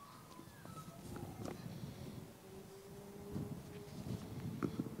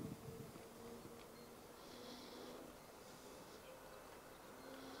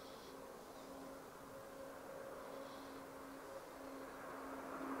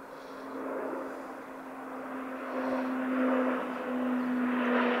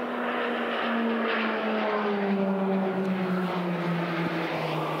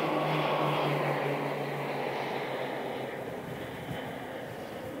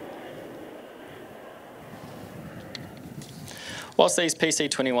 Whilst these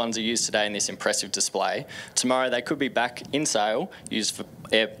PC-21s are used today in this impressive display, tomorrow they could be back in sale, used for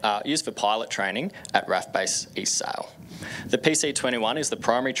pilot training at RAAF Base East Sale. The PC-21 is the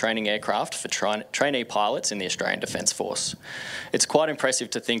primary training aircraft for trainee pilots in the Australian Defence Force. It's quite impressive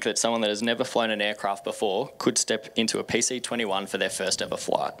to think that someone that has never flown an aircraft before could step into a PC-21 for their first ever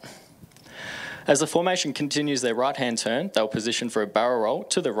flight. As the formation continues their right-hand turn, they'll position for a barrel roll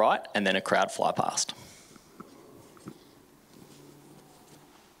to the right and then a crowd fly past.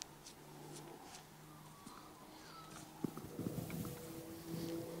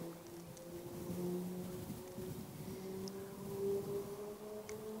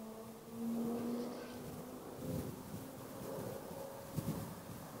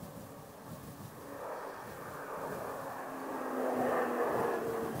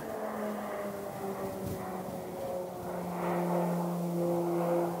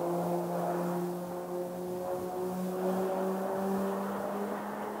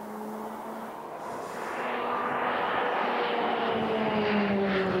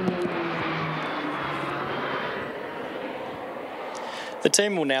 The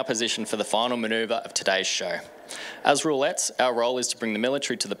team will now position for the final manoeuvre of today's show. As roulettes, our role is to bring the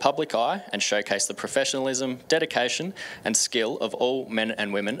military to the public eye and showcase the professionalism, dedication and skill of all men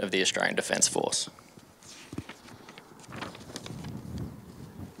and women of the Australian Defence Force.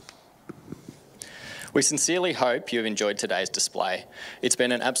 We sincerely hope you have enjoyed today's display. It's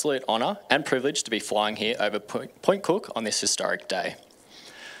been an absolute honour and privilege to be flying here over Point Cook on this historic day.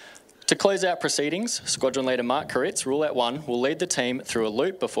 To close out proceedings, Squadron Leader Mark Koritz, Roulette 1, will lead the team through a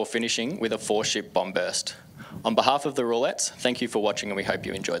loop before finishing with a 4-ship bomb burst. On behalf of the Roulettes, thank you for watching and we hope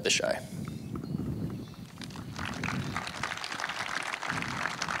you enjoyed the show.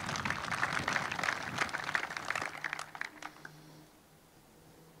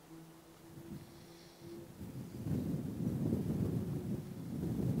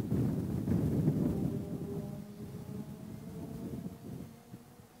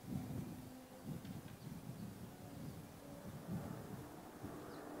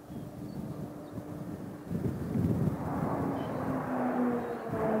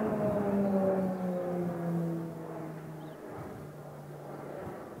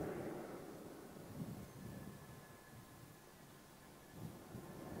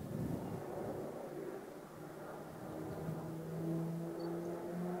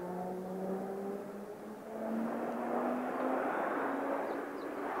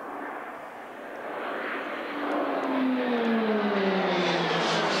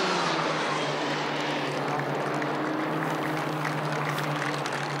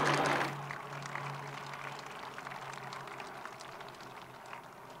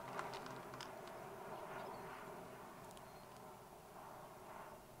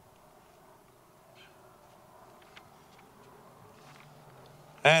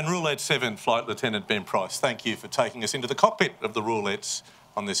 And Roulette 7, Flight Lieutenant Ben Price, thank you for taking us into the cockpit of the Roulettes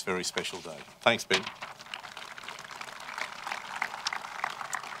on this very special day. Thanks, Ben.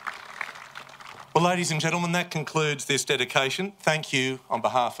 Well, ladies and gentlemen, that concludes this dedication. Thank you on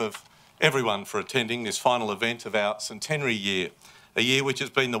behalf of everyone for attending this final event of our centenary year, a year which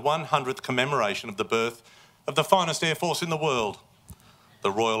has been the 100th commemoration of the birth of the finest Air Force in the world,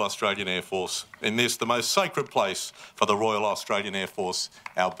 the Royal Australian Air Force. In this, the most sacred place for the Royal Australian Air Force,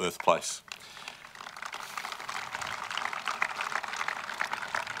 our birthplace.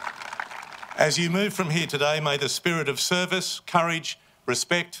 As you move from here today, may the spirit of service, courage,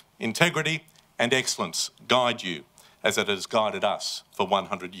 respect, integrity and excellence guide you as it has guided us for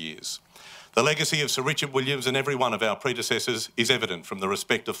 100 years. The legacy of Sir Richard Williams and every one of our predecessors is evident from the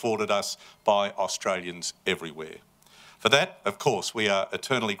respect afforded us by Australians everywhere. For that, of course, we are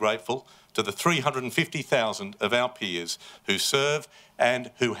eternally grateful to the 350,000 of our peers who serve and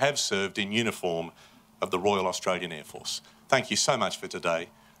who have served in uniform of the Royal Australian Air Force. Thank you so much for today.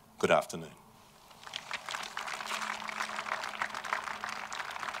 Good afternoon.